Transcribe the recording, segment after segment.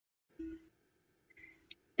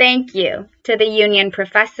Thank you to the Union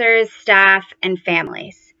professors, staff, and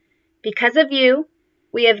families. Because of you,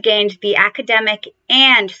 we have gained the academic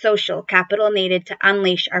and social capital needed to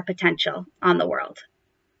unleash our potential on the world.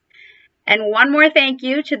 And one more thank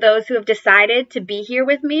you to those who have decided to be here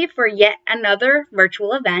with me for yet another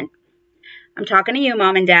virtual event. I'm talking to you,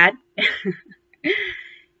 Mom and Dad.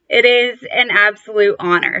 It is an absolute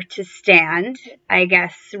honor to stand, I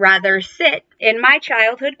guess rather sit, in my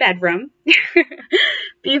childhood bedroom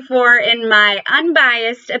before, in my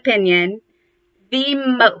unbiased opinion, the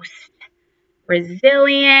most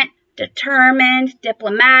resilient, determined,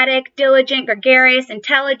 diplomatic, diligent, gregarious,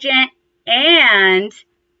 intelligent, and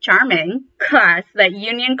charming class that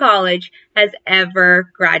Union College has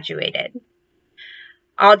ever graduated.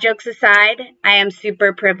 All jokes aside, I am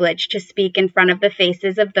super privileged to speak in front of the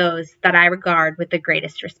faces of those that I regard with the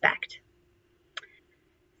greatest respect.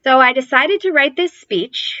 So I decided to write this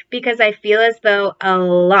speech because I feel as though a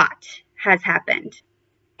lot has happened,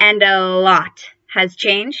 and a lot has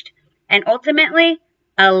changed, and ultimately,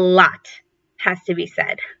 a lot has to be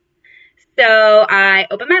said. So I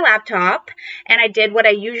opened my laptop, and I did what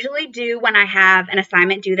I usually do when I have an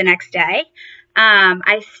assignment due the next day.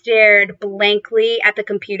 I stared blankly at the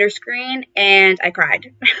computer screen and I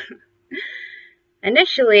cried.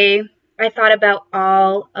 Initially, I thought about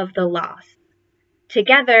all of the loss.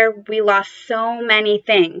 Together, we lost so many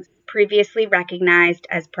things previously recognized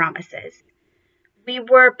as promises. We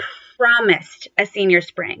were promised a senior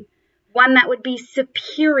spring, one that would be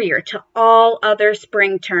superior to all other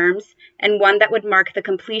spring terms and one that would mark the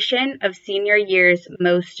completion of senior year's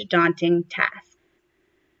most daunting task.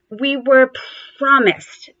 We were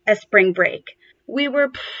promised a spring break. We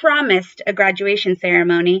were promised a graduation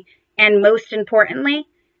ceremony. And most importantly,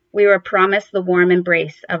 we were promised the warm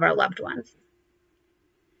embrace of our loved ones.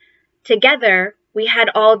 Together, we had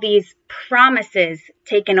all these promises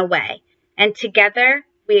taken away. And together,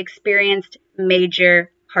 we experienced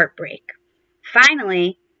major heartbreak.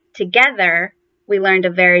 Finally, together, we learned a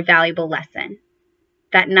very valuable lesson,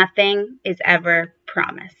 that nothing is ever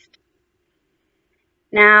promised.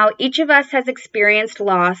 Now, each of us has experienced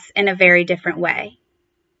loss in a very different way.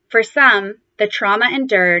 For some, the trauma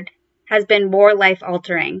endured has been more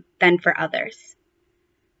life-altering than for others.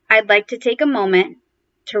 I'd like to take a moment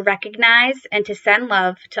to recognize and to send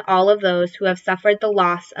love to all of those who have suffered the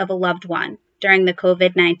loss of a loved one during the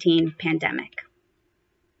COVID-19 pandemic.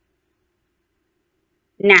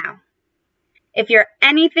 Now, if you're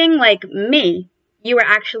anything like me, you were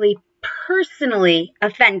actually personally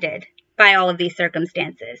offended by all of these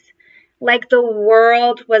circumstances, like the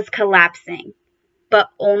world was collapsing, but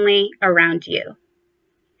only around you.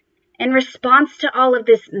 In response to all of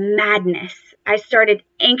this madness, I started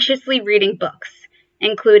anxiously reading books,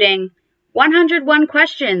 including 101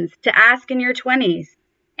 Questions to Ask in Your 20s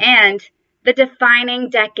and The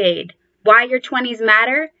Defining Decade, Why Your 20s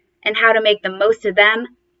Matter and How to Make the Most of Them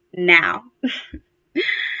Now.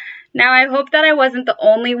 Now, I hope that I wasn't the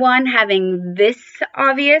only one having this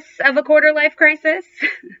obvious of a quarter-life crisis.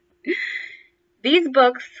 These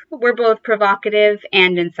books were both provocative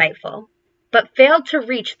and insightful, but failed to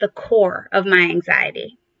reach the core of my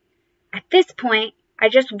anxiety. At this point, I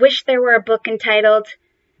just wish there were a book entitled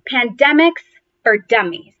Pandemics for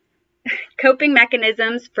Dummies, Coping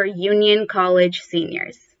Mechanisms for Union College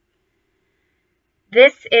Seniors.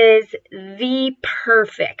 This is the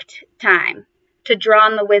perfect time to draw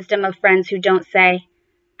on the wisdom of friends who don't say,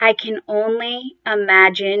 I can only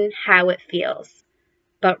imagine how it feels,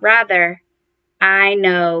 but rather, I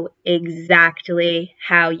know exactly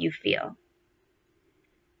how you feel.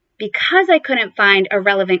 Because I couldn't find a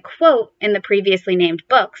relevant quote in the previously named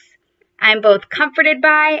books, I'm both comforted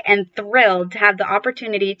by and thrilled to have the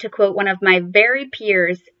opportunity to quote one of my very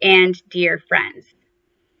peers and dear friends.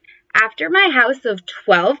 After my house of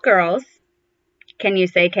 12 girls, can you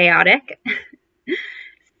say chaotic?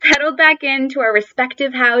 Settled back into our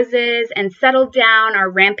respective houses and settled down our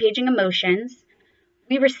rampaging emotions,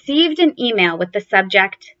 we received an email with the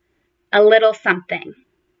subject, a little something.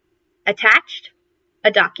 Attached, a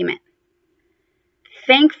document.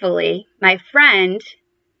 Thankfully, my friend,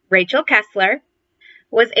 Rachel Kessler,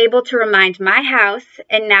 was able to remind my house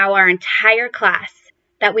and now our entire class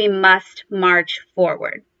that we must march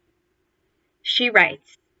forward. She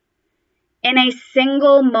writes, in a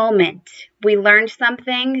single moment, we learned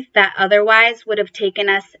something that otherwise would have taken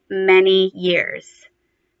us many years.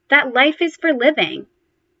 That life is for living,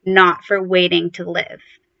 not for waiting to live.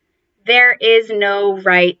 There is no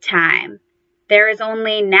right time. There is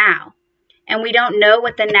only now, and we don't know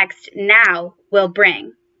what the next now will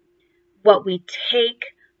bring. What we take,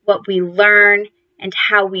 what we learn, and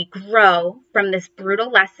how we grow from this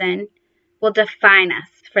brutal lesson will define us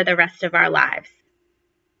for the rest of our lives.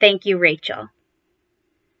 Thank you, Rachel.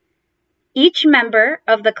 Each member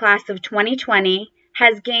of the class of 2020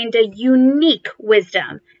 has gained a unique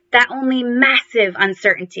wisdom that only massive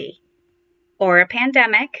uncertainty or a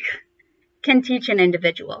pandemic can teach an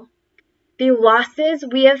individual. The losses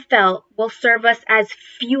we have felt will serve us as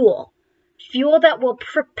fuel that will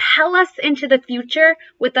propel us into the future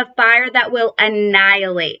with a fire that will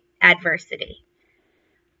annihilate adversity.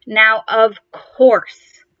 Now, of course,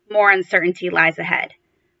 more uncertainty lies ahead,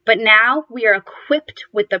 but now we are equipped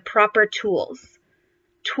with the proper tools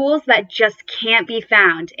that just can't be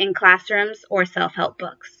found in classrooms or self-help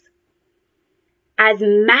books. As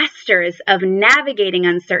masters of navigating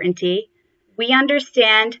uncertainty, we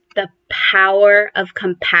understand the power of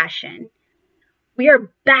compassion. We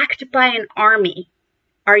are backed by an army,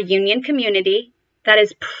 our Union community, that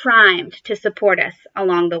is primed to support us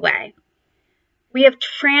along the way. We have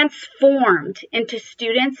transformed into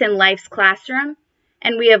students in life's classroom,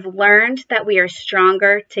 and we have learned that we are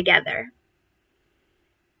stronger together.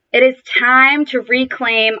 It is time to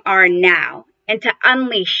reclaim our now and to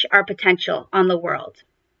unleash our potential on the world.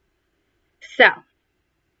 So,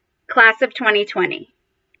 class of 2020,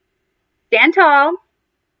 stand tall,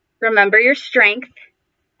 remember your strength,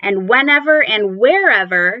 and whenever and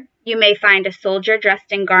wherever you may find a soldier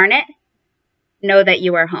dressed in garnet, know that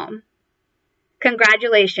you are home.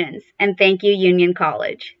 Congratulations, and thank you, Union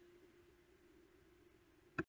College.